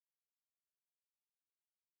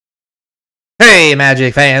Hey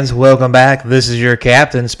Magic fans, welcome back. This is your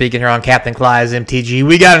captain speaking here on Captain Clyde's MTG.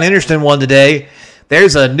 We got an interesting one today.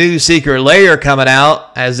 There's a new secret layer coming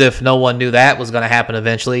out, as if no one knew that was going to happen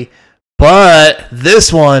eventually. But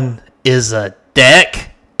this one is a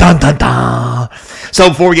deck. Dun dun dun. So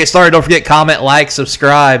before we get started, don't forget, comment, like,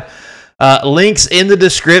 subscribe. Links in the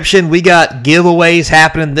description. We got giveaways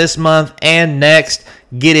happening this month and next.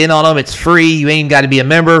 Get in on them. It's free. You ain't even got to be a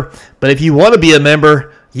member. But if you want to be a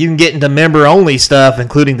member, you can get into member-only stuff,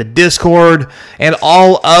 including the Discord and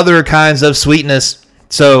all other kinds of sweetness.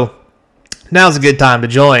 So now's a good time to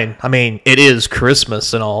join. I mean, it is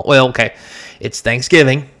Christmas and all. Well, okay, it's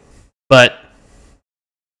Thanksgiving, but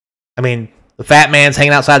I mean, the fat man's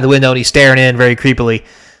hanging outside the window and he's staring in very creepily,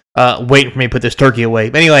 waiting for me to put this turkey away.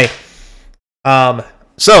 But anyway,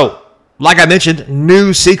 so like I mentioned,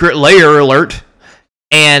 new secret layer alert.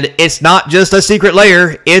 And it's not just a secret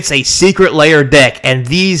layer, it's a secret layer deck. And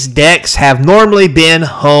these decks have normally been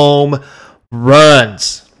home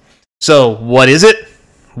runs. So what is it?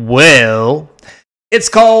 Well, it's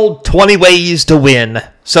called 20 Ways to Win.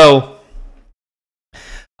 So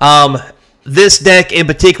this deck in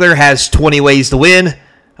particular has 20 ways to win,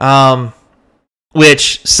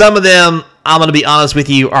 which some of them, I'm going to be honest with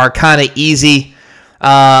you, are kind of easy.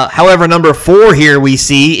 However, number 4 here we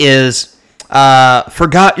see is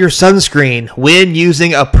forgot your sunscreen when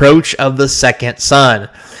using Approach of the Second Sun.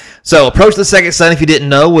 So Approach of the Second Sun, if you didn't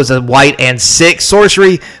know, was a white and 6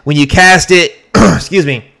 sorcery. When you cast it, excuse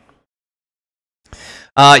me,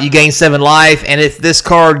 you gain 7 life. And if this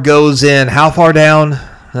card goes in, how far down?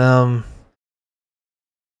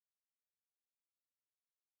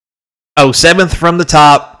 7th from the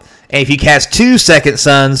top. And if you cast 2 Second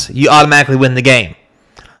Suns, you automatically win the game.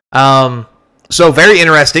 So very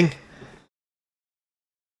interesting.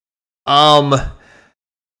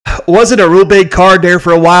 Wasn't a real big card there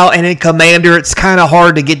for a while, and in Commander, it's kind of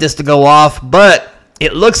hard to get this to go off, but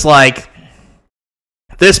it looks like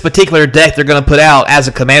this particular deck they're going to put out as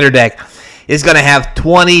a Commander deck is going to have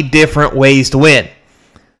 20 different ways to win.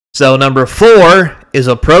 So number 4 is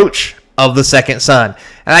Approach of the Second Sun.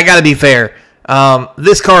 And I got to be fair,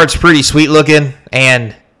 this card's pretty sweet looking,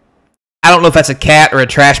 and I don't know if that's a cat or a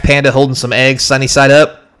trash panda holding some eggs sunny side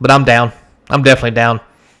up, but I'm down. I'm definitely down.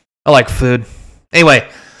 I like food. Anyway,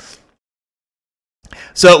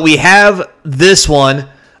 so we have this one.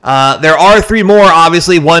 There are 3 more,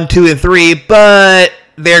 obviously, 1, 2, and 3, but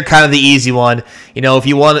they're kind of the easy one. You know, if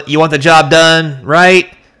you want the job done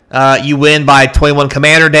right, you win by 21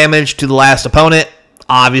 commander damage to the last opponent.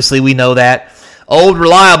 Obviously, we know that. Old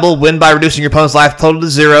Reliable, win by reducing your opponent's life total to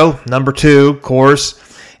 0. Number 2, of course.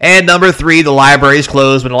 And number 3, the library is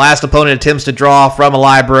closed. When the last opponent attempts to draw from a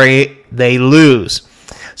library, they lose.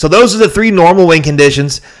 So those are the 3 normal win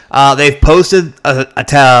conditions. They've posted the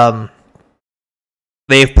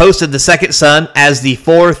Second Sun as the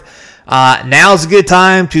 4th. Now's a good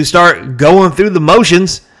time to start going through the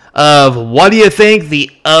motions of what do you think the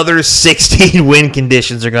other 16 win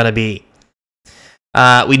conditions are going to be.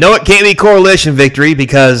 We know it can't be Coalition Victory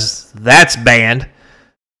because that's banned,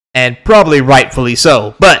 and probably rightfully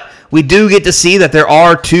so. But we do get to see that there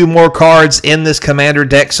are 2 more cards in this Commander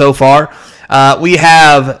deck so far. We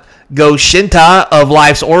have Goshinta of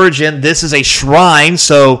Life's Origin. This is a shrine,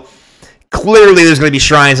 so clearly there's going to be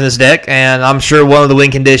shrines in this deck, and I'm sure one of the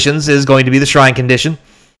win conditions is going to be the shrine condition,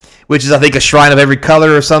 which is, I think, a shrine of every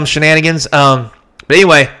color or some shenanigans. But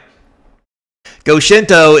anyway,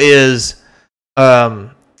 Goshinto is a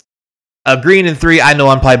green and 3. I know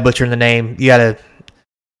I'm probably butchering the name. You gotta.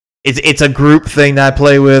 It's a group thing that I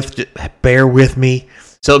play with. Just bear with me.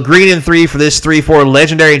 So green and 3 for this 3/4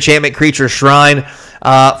 legendary enchantment creature shrine.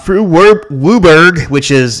 Through Wooburg,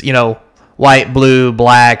 which is, you know, white, blue,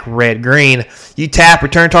 black, red, green. You tap,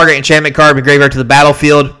 return target enchantment card from graveyard to the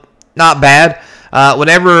battlefield. Not bad.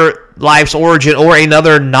 Whenever Life's Origin or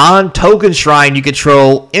another non-token shrine you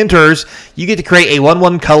control enters, you get to create a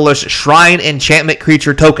 1/1 colorless shrine enchantment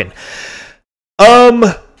creature token.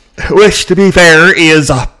 Which, to be fair,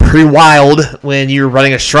 is pretty wild when you're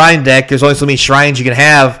running a shrine deck. There's only so many shrines you can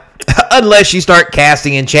have, unless you start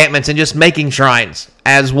casting enchantments and just making shrines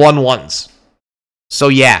as 1/1s. So,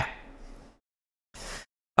 yeah.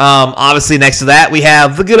 Obviously, next to that, we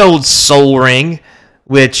have the good old Soul Ring,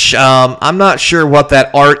 which I'm not sure what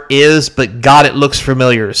that art is, but God, it looks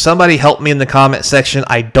familiar. Somebody help me in the comment section.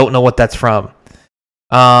 I don't know what that's from.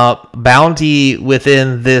 Bounty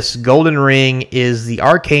within this golden ring is the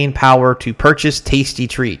arcane power to purchase tasty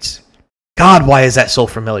treats. God, why is that so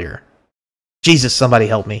familiar? Jesus, somebody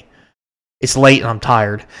help me. It's late and I'm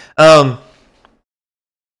tired.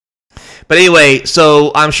 But anyway,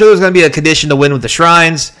 so I'm sure there's going to be a condition to win with the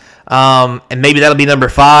shrines. And maybe that'll be number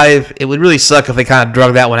 5. It would really suck if they kind of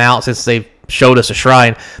drug that one out since they showed us a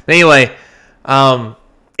shrine. But anyway,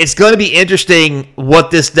 it's going to be interesting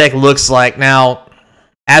what this deck looks like. Now,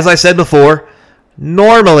 as I said before,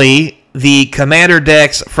 normally the commander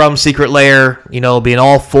decks from Secret Lair, you know, being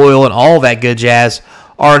all foil and all that good jazz,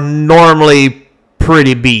 are normally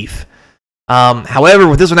pretty beef. However,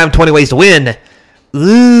 with this one having 20 ways to win,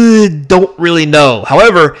 don't really know.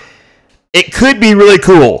 However, it could be really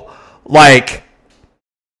cool. Like,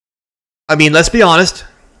 I mean, let's be honest.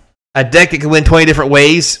 A deck that can win 20 different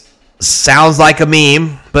ways sounds like a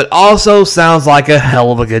meme, but also sounds like a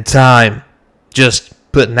hell of a good time. Just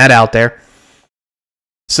putting that out there.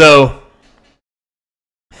 So,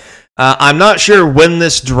 I'm not sure when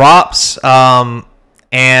this drops, and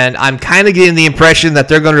I'm kind of getting the impression that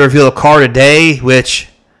they're going to reveal a card a day, which,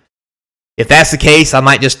 if that's the case, I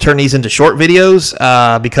might just turn these into short videos,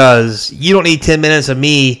 because you don't need 10 minutes of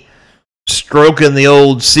me stroking the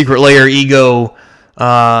old Secret Lair ego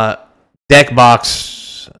deck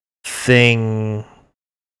box thing,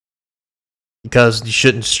 because you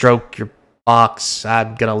shouldn't stroke your box.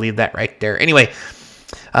 I'm going to leave that right there. Anyway,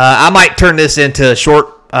 I might turn this into a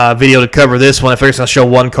short video to cover this one if they're just going to show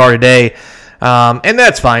one card a day, and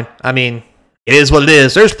that's fine. I mean, it is what it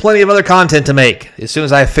is. There's plenty of other content to make as soon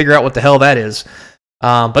as I figure out what the hell that is.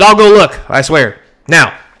 But I'll go look, I swear.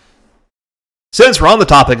 Now, since we're on the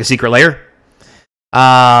topic of Secret Lair,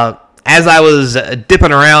 as I was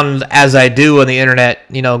dipping around as I do on the internet,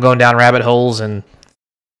 you know, going down rabbit holes and,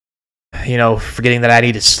 you know, forgetting that I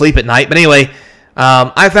need to sleep at night. But anyway,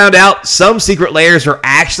 I found out some Secret Lairs are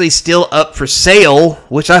actually still up for sale,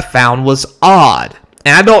 which I found was odd.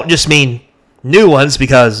 And I don't just mean new ones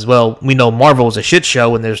because, well, we know Marvel is a shit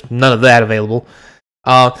show and there's none of that available.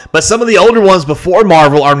 But some of the older ones before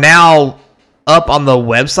Marvel are now up on the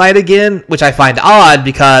website again, which I find odd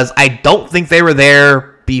because I don't think they were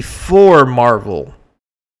there before Marvel.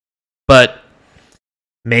 But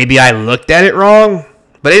maybe I looked at it wrong.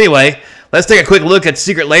 But anyway, let's take a quick look at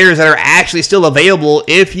Secret Lairs that are actually still available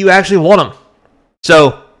if you actually want them.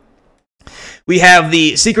 So, we have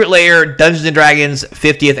the Secret Lair Dungeons & Dragons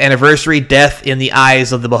 50th Anniversary Death in the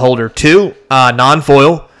Eyes of the Beholder 2,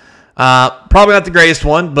 non-foil. Probably not the greatest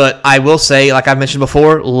one, but I will say, like I mentioned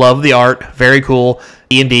before, love the art. Very cool.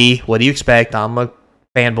 D&D, what do you expect? I'm a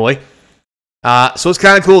fanboy. So it's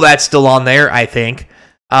kind of cool that's still on there, I think.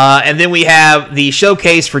 And then we have the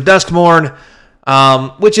Showcase for Duskmourn,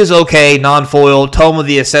 which is okay, non-foil. Tome of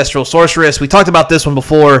the Ancestral Sorceress. We talked about this one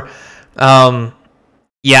before.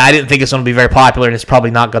 Yeah, I didn't think it's going to be very popular, and it's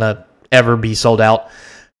probably not going to ever be sold out.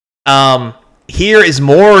 Here is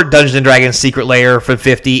more Dungeons & Dragons Secret Lair for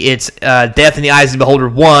 50. It's Death in the Eyes of the Beholder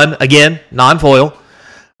 1, again, non-foil.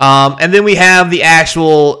 And then we have the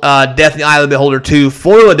actual Death in the Eye of the Beholder 2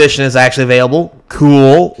 foil edition is actually available.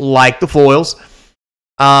 Cool, like the foils.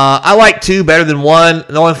 I like 2 better than 1.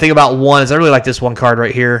 The only thing about 1 is I really like this one card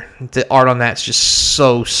right here. The art on that's just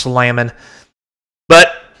so slamming.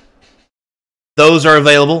 But those are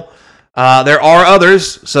available. There are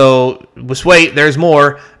others, so just wait, there's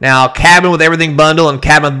more. Now, Cabin with Everything Bundle and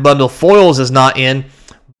Cabin with Bundle Foils is not in,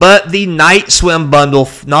 but the Night Swim Bundle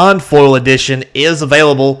non-foil edition is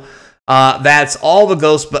available. That's all the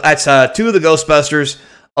that's 2 of the Ghostbusters,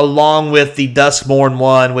 along with the Duskmourn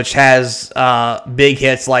one, which has big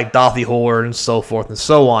hits like Dothy Horde and so forth and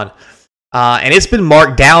so on. And it's been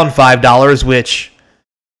marked down $5, which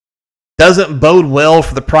doesn't bode well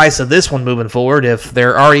for the price of this one moving forward if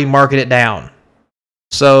they're already marking it down.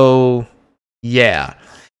 So, yeah.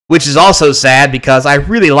 Which is also sad because I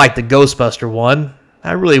really like the Ghostbuster one.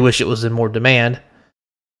 I really wish it was in more demand.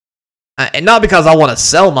 And not because I want to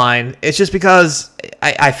sell mine. It's just because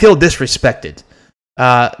I feel disrespected.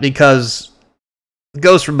 Because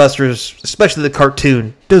Ghostbusters, especially the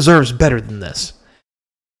cartoon, deserves better than this.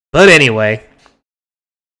 But anyway.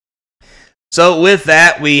 So with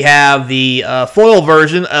that, we have the foil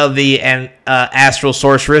version of the Astral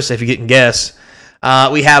Sorceress, if you can guess.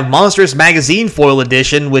 We have Monstrous Magazine foil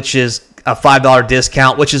edition, which is a $5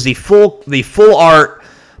 discount, which is the full art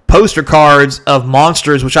poster cards of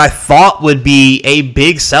monsters, which I thought would be a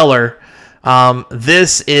big seller.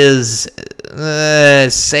 This is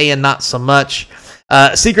saying not so much.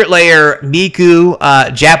 Secret Lair Miku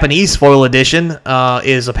Japanese foil edition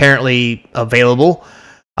is apparently available.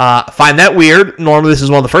 Find that weird. Normally, this is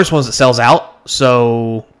one of the first ones that sells out,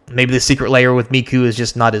 so maybe the Secret Lair with Miku is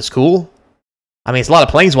just not as cool. I mean, it's a lot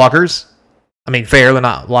of Planeswalkers. I mean, fair, they're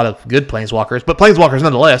not a lot of good Planeswalkers, but Planeswalkers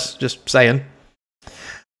nonetheless, just saying.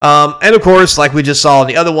 And of course, like we just saw in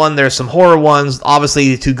the other one, there's some horror ones.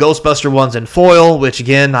 Obviously, the 2 Ghostbuster ones in foil, which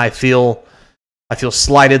again, I feel I feel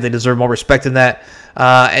slighted. They deserve more respect than that.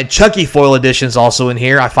 And Chucky foil editions also in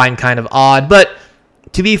here I find kind of odd. But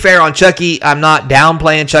to be fair on Chucky, I'm not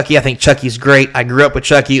downplaying Chucky. I think Chucky's great. I grew up with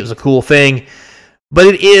Chucky. It was a cool thing. But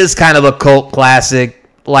it is kind of a cult classic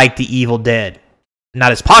like The Evil Dead.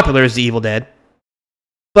 Not as popular as The Evil Dead.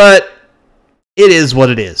 But it is what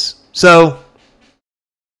it is. So,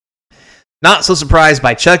 not so surprised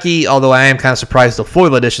by Chucky, although I am kind of surprised the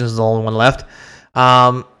foil edition is the only one left.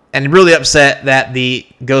 And really upset that the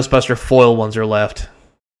Ghostbuster foil ones are left.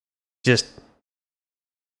 Just,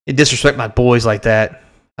 you disrespect my boys like that.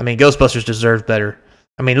 I mean, Ghostbusters deserves better.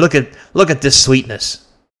 I mean, look at this sweetness.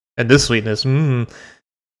 And this sweetness. And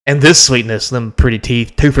this sweetness. Them pretty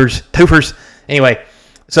teeth. Toofers. Anyway,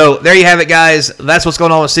 so there you have it, guys. That's what's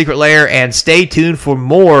going on with Secret Lair. And stay tuned for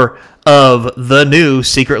more of the new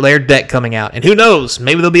Secret Lair deck coming out. And who knows?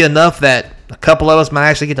 Maybe there'll be enough that a couple of us might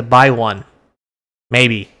actually get to buy one.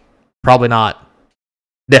 Maybe. Probably not.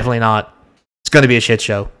 Definitely not. It's going to be a shit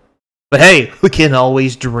show. But hey, we can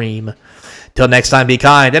always dream. Till next time, be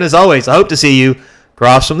kind. And as always, I hope to see you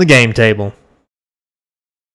across from the game table.